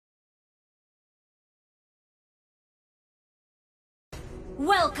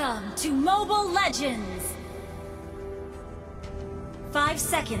Welcome to Mobile Legends! 5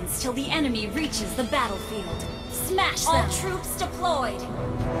 seconds till the enemy reaches the battlefield. Smash them! All troops deployed!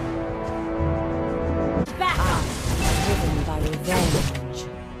 Back up! Driven by revenge.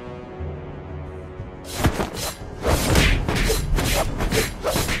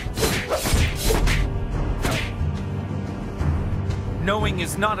 Knowing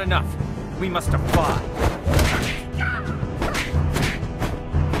is not enough. We must apply.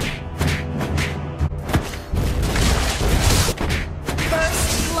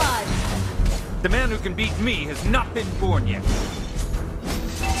 First blood! The man who can beat me has not been born yet.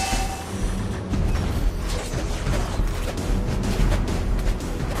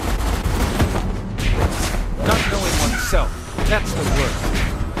 Not knowing oneself, that's the worst.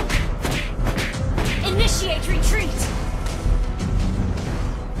 Initiate retreat!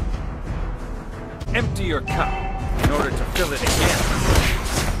 Empty your cup in order to fill it again.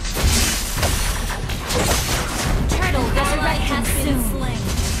 Turtle resurrect has been slain.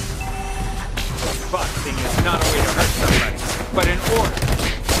 Boxing is not a way to hurt somebody, but in order.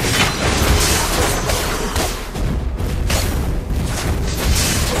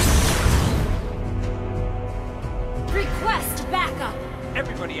 Request backup!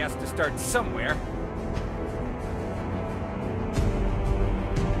 Everybody has to start somewhere.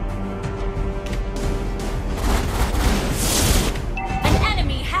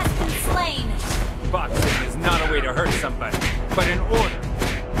 Boxing is not a way to hurt somebody, but in order.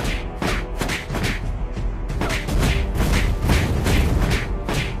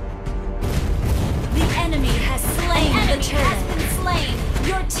 The enemy has slain the turret. Has been slain.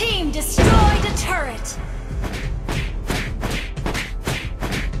 Your team destroyed a turret.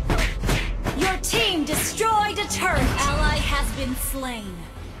 Your team destroyed a turret. An ally has been slain.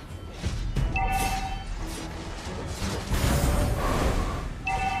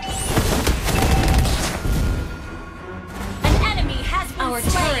 Our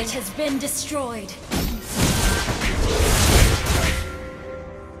turret has been destroyed.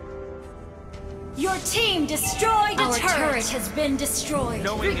 Your team destroyed a turret. Our turret has been destroyed.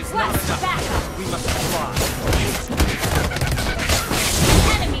 Knowing is not enough. Backup. We must apply.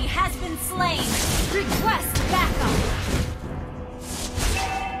 The enemy has been slain. Request backup.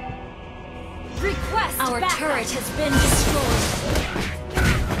 Request Our backup. Turret has been destroyed.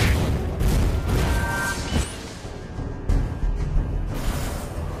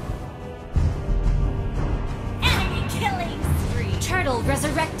 Turtle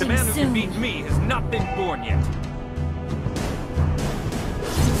resurrecting The man who soon. can beat me has not been born yet. An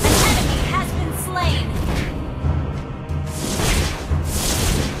enemy has been slain.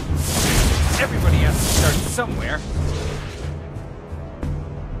 Everybody has to start somewhere.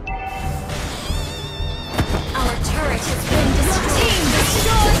 Our turret has been destroyed. Your team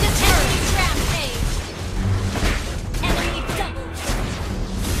destroyed the turret. Rampage. Enemy double.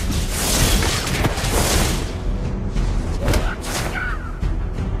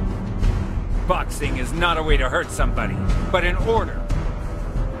 Boxing is not a way to hurt somebody, but in order.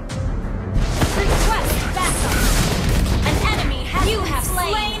 Request backup. An enemy has You have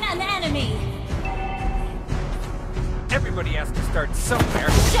slain an enemy. Everybody has to start somewhere.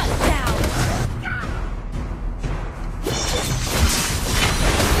 Shut down.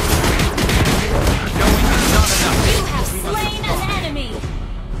 Knowing is not enough. You have We must slain apply. an enemy.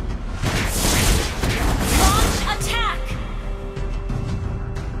 Launch attack.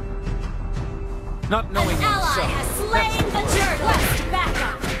 Not knowing An ally oneself. has slain the turret. Request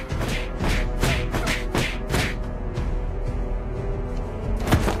backup.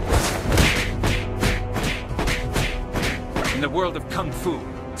 In the world of Kung Fu,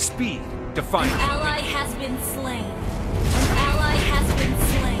 speed defines An the ally has been slain. An ally has been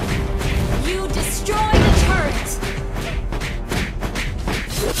slain. You destroyed a turret.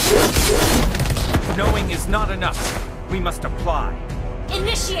 Knowing is not enough. We must apply.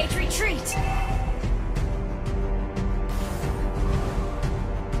 Initiate retreat.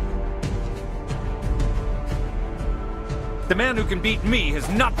 The man who can beat me has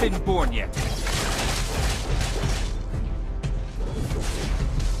not been born yet.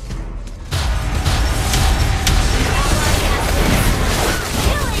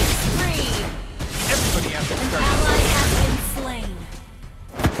 Killing spree. Everybody has to An start. ally has been slain.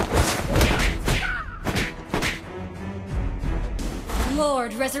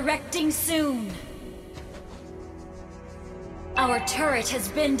 Lord resurrecting soon. Our turret has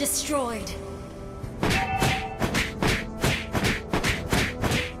been destroyed.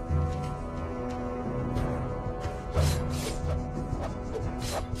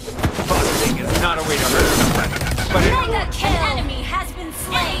 not a way to hurt somebody, but Mega kill! An enemy has been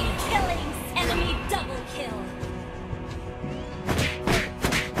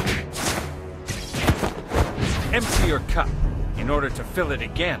your cup in order to fill it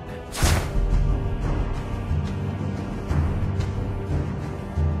again.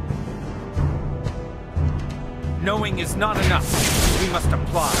 Knowing is not enough. We must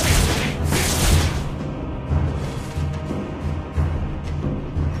apply.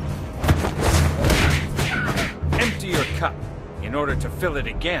 Empty your cup in order to fill it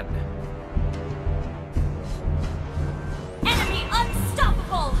again. Enemy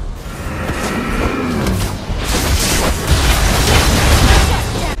unstoppable!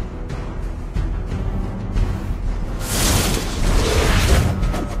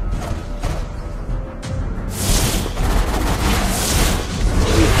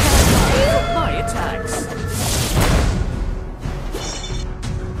 My attacks.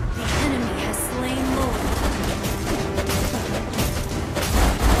 The enemy has slain Lord.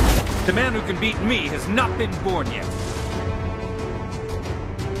 The man who can beat me has not been born yet.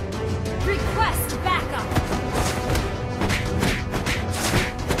 Request backup!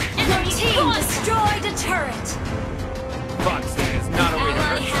 Enemy team destroyed a turret! Boxing is not a way to Ally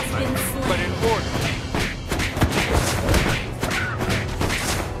hurt has somebody, been slain. but in order.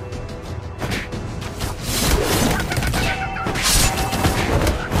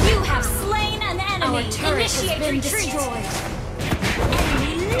 You have slain an enemy! Our turret has Initiate been retreat! destroyed.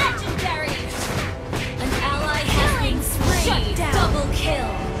 Enemy legendary! An ally has been slain! Shut down! Double kill!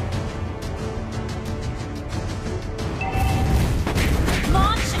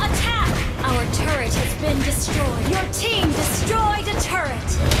 Launch attack! Our turret has been destroyed! Your team destroyed a turret!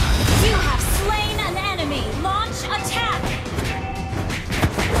 You have slain an enemy! Launch attack!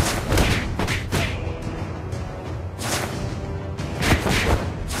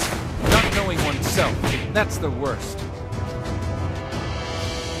 Not knowing oneself, that's the worst.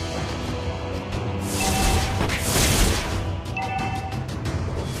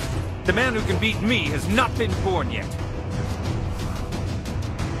 The man who can beat me has not been born yet.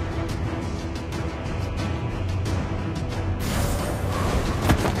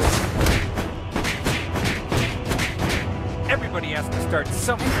 Everybody has to start An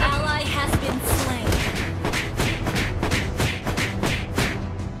somewhere. ally has been slain!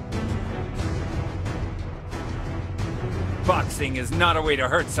 Boxing is not a way to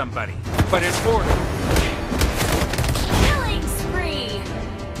hurt somebody, but in order. Killing spree!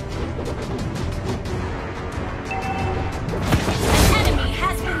 An enemy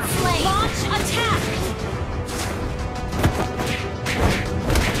has been slain! Launch attack!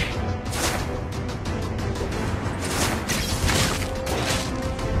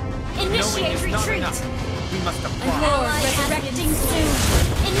 Knowing Initiate is not retreat! enough. We must An apply. ally resurrecting soon!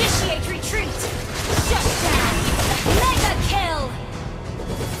 Initiate retreat! Shut down! Mega kill!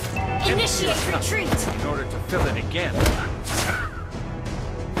 Initiate retreat! In order to fill it again.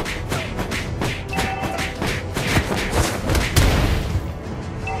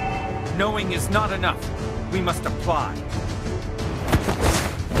 Knowing is not enough. We must apply.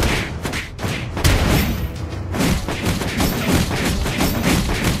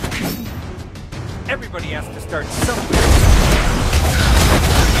 Everybody has to start somewhere.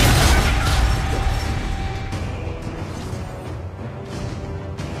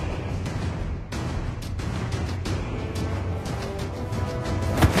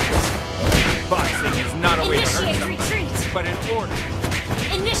 Boxing is not a way to hurt Initiate somebody, retreat! but in order.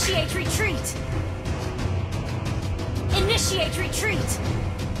 Initiate retreat! Initiate retreat!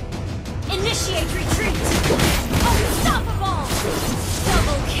 Initiate retreat! Unstoppable!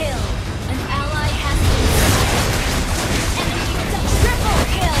 Double kill! An ally has been slain! Enemy triple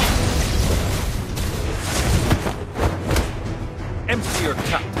kill! Empty your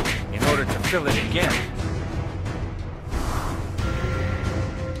cup in order to fill it again.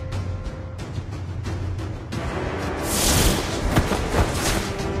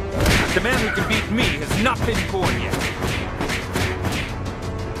 The man who can beat me has not been born yet.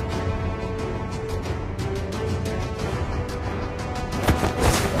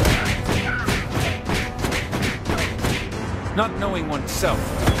 Not knowing oneself,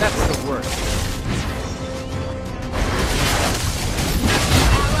 that's the worst.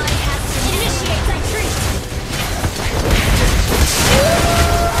 Ally has been... Initiate retreat!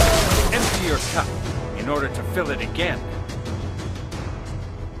 Empty your cup in order to fill it again.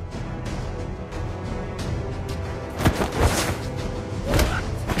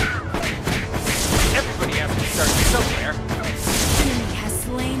 Everybody has to start somewhere. Enemy has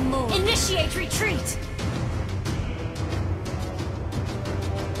slain Lord. Initiate retreat!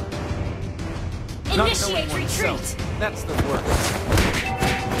 Not Initiate knowing oneself, retreat! that's the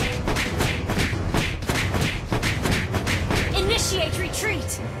worst. Initiate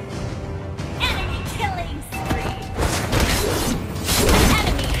retreat! Enemy killing spree!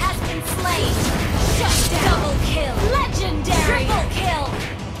 been slain. Shut down. Double kill. Legendary. Triple kill.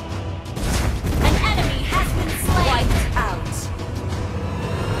 An enemy has been slain. Wiped out.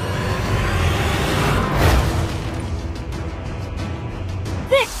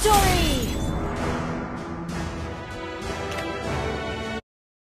 Victory!